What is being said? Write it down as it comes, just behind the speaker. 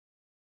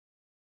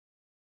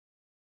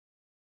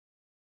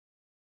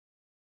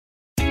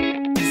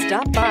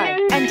Stop by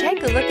and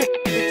take a look at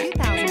the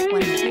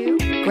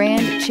 2022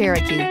 Grand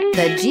Cherokee.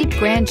 The Jeep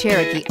Grand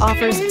Cherokee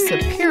offers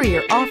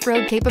superior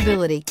off-road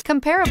capability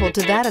comparable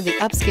to that of the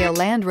upscale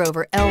Land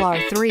Rover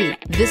LR3.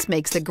 This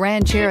makes the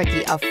Grand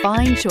Cherokee a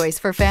fine choice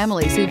for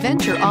families who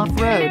venture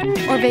off-road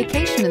or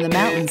vacation in the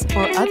mountains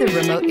or other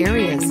remote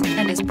areas,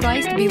 and is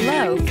priced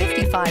below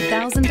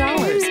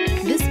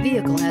 $55,000. This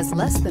vehicle has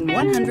less than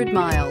 100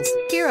 miles.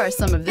 Here are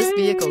some of this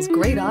vehicle's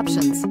great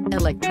options: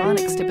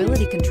 electronic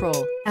stability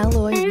control,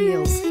 alloy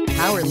wheels,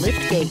 power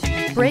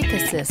liftgate, brake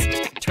assist,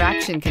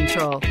 traction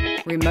control,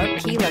 remote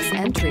keyless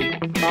entry,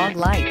 fog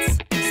lights,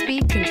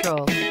 speed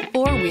control,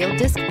 four-wheel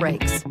disc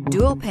brakes,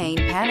 dual pane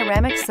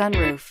panoramic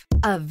sunroof.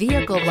 A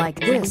vehicle like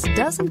this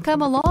doesn't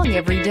come along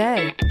every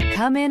day.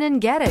 Come in and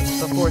get it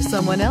before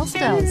someone else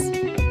does.